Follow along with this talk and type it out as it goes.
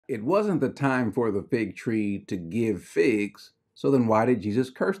It wasn't the time for the fig tree to give figs, so then why did Jesus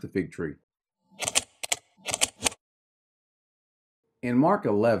curse the fig tree? In Mark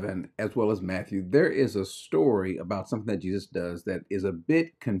 11, as well as Matthew, there is a story about something that Jesus does that is a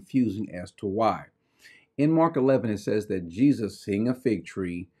bit confusing as to why. In Mark 11, it says that Jesus, seeing a fig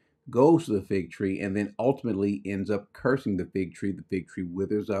tree, goes to the fig tree and then ultimately ends up cursing the fig tree. The fig tree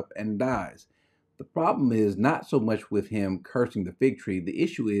withers up and dies. The problem is not so much with him cursing the fig tree. The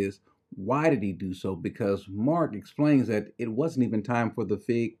issue is, why did he do so? Because Mark explains that it wasn't even time for the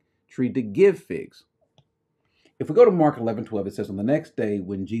fig tree to give figs. If we go to Mark 11:12, it says, on the next day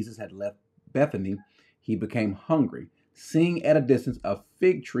when Jesus had left Bethany, he became hungry. Seeing at a distance a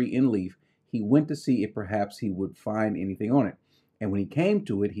fig tree in leaf, he went to see if perhaps he would find anything on it. And when he came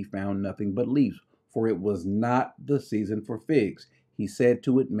to it, he found nothing but leaves, for it was not the season for figs. He said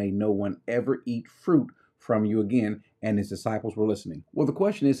to it, may no one ever eat fruit from you again. And his disciples were listening. Well, the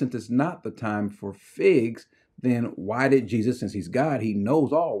question is, since it's not the time for figs, then why did Jesus, since he's God, he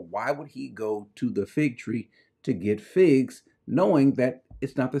knows all, why would he go to the fig tree to get figs, knowing that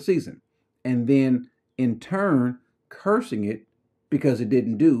it's not the season? And then in turn, cursing it because it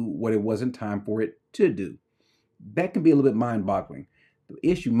didn't do what it wasn't time for it to do. That can be a little bit mind boggling. The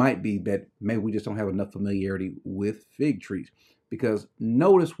issue might be that maybe we just don't have enough familiarity with fig trees, because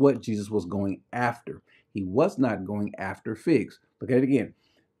notice what Jesus was going after. He was not going after figs. Look at it again.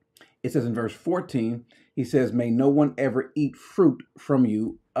 It says in verse 14, he says, may no one ever eat fruit from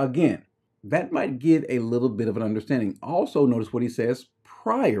you again. That might give a little bit of an understanding. Also, notice what he says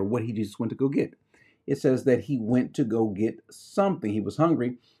prior, what he just went to go get. It says that he went to go get something. He was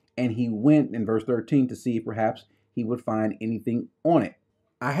hungry, and he went in verse 13 to see if perhaps he would find anything on it.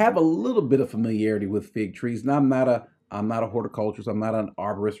 I have a little bit of familiarity with fig trees, and I'm not a horticulturist, I'm not an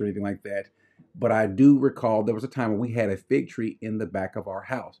arborist or anything like that. But I do recall there was a time when we had a fig tree in the back of our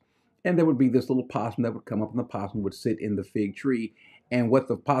house. And there would be this little possum that would come up, and the possum would sit in the fig tree. And what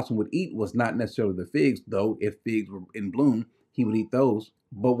the possum would eat was not necessarily the figs, though if figs were in bloom, he would eat those.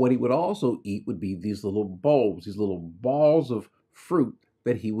 But what he would also eat would be these little bulbs, these little balls of fruit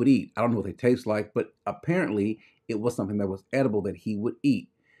that he would eat. I don't know what they taste like, but apparently it was something that was edible that he would eat.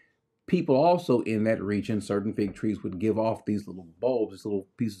 People also in that region, certain fig trees would give off these little bulbs, these little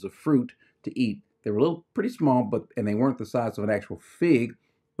pieces of fruit to eat. They were a little pretty small, and they weren't the size of an actual fig,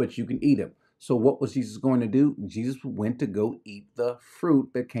 but you can eat them. So what was Jesus going to do? Jesus went to go eat the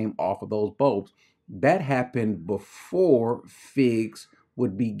fruit that came off of those bulbs. That happened before figs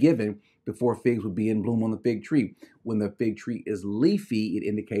would be given, before figs would be in bloom on the fig tree. When the fig tree is leafy, it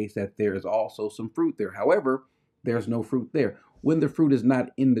indicates that there is also some fruit there. However, there's no fruit there. When the fruit is not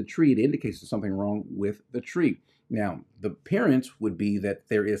in the tree, it indicates there's something wrong with the tree. Now, the appearance would be that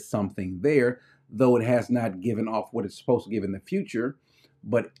there is something there, though it has not given off what it's supposed to give in the future.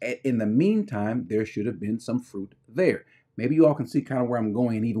 But in the meantime, there should have been some fruit there. Maybe you all can see kind of where I'm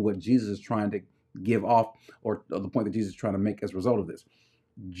going, and even what Jesus is trying to give off, or the point that Jesus is trying to make as a result of this.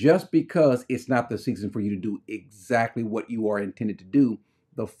 Just because it's not the season for you to do exactly what you are intended to do,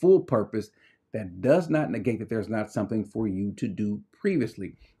 the full purpose, that does not negate that there's not something for you to do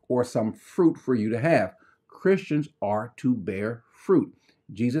previously or some fruit for you to have. Christians are to bear fruit.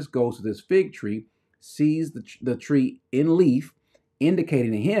 Jesus goes to this fig tree, sees the tree in leaf,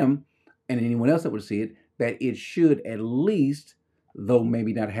 indicating to him and anyone else that would see it that it should at least, though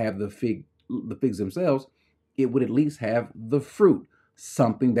maybe not have the figs themselves, it would at least have the fruit,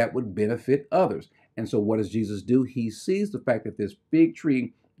 something that would benefit others. And so what does Jesus do? He sees the fact that this fig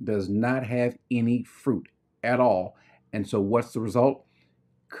tree does not have any fruit at all. And so what's the result?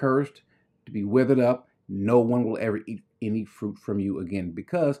 Cursed, to be withered up. No one will ever eat any fruit from you again,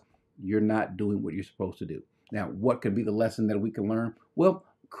 because you're not doing what you're supposed to do. Now, what could be the lesson that we can learn? Well,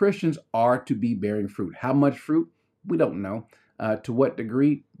 Christians are to be bearing fruit. How much fruit? We don't know. To what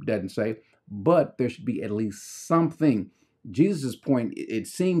degree? Doesn't say. But there should be at least something. Jesus' point, it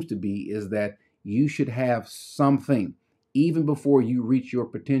seems to be, is that you should have something even before you reach your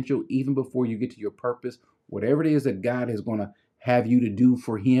potential, even before you get to your purpose, whatever it is that God is going to have you to do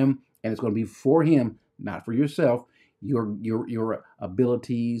for him, and it's going to be for him, not for yourself. Your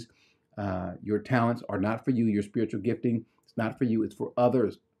abilities, your talents are not for you. Your spiritual gifting, it's not for you. It's for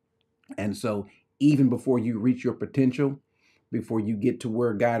others. And so even before you reach your potential, before you get to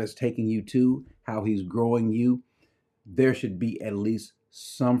where God is taking you to, how he's growing you, there should be at least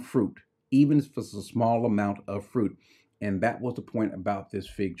some fruit, even if it's a small amount of fruit. And that was the point about this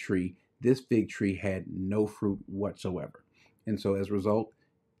fig tree. This fig tree had no fruit whatsoever. And so as a result,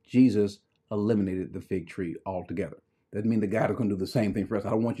 Jesus eliminated the fig tree altogether. Doesn't mean that God is going to do the same thing for us.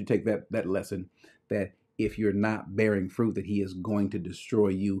 I don't want you to take that lesson that if you're not bearing fruit, that he is going to destroy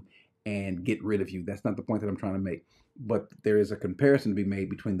you and get rid of you. That's not the point that I'm trying to make. But there is a comparison to be made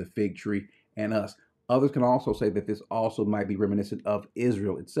between the fig tree and us. Others can also say that this also might be reminiscent of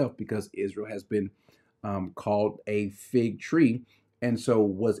Israel itself, because Israel has been called a fig tree. And so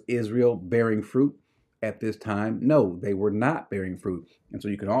was Israel bearing fruit at this time? No, they were not bearing fruit. And so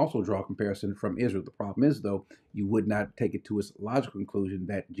you can also draw a comparison from Israel. The problem is, though, you would not take it to its logical conclusion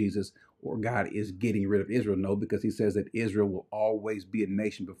that Jesus or God is getting rid of Israel. No, because he says that Israel will always be a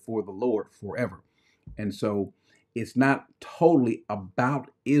nation before the Lord forever. And so it's not totally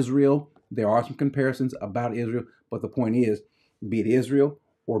about Israel. There are some comparisons about Israel, but the point is, be it Israel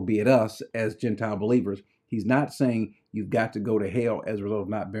or be it us as Gentile believers, he's not saying you've got to go to hell as a result of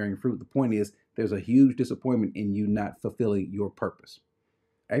not bearing fruit. The point is, there's a huge disappointment in you not fulfilling your purpose.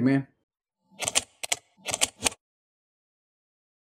 Amen.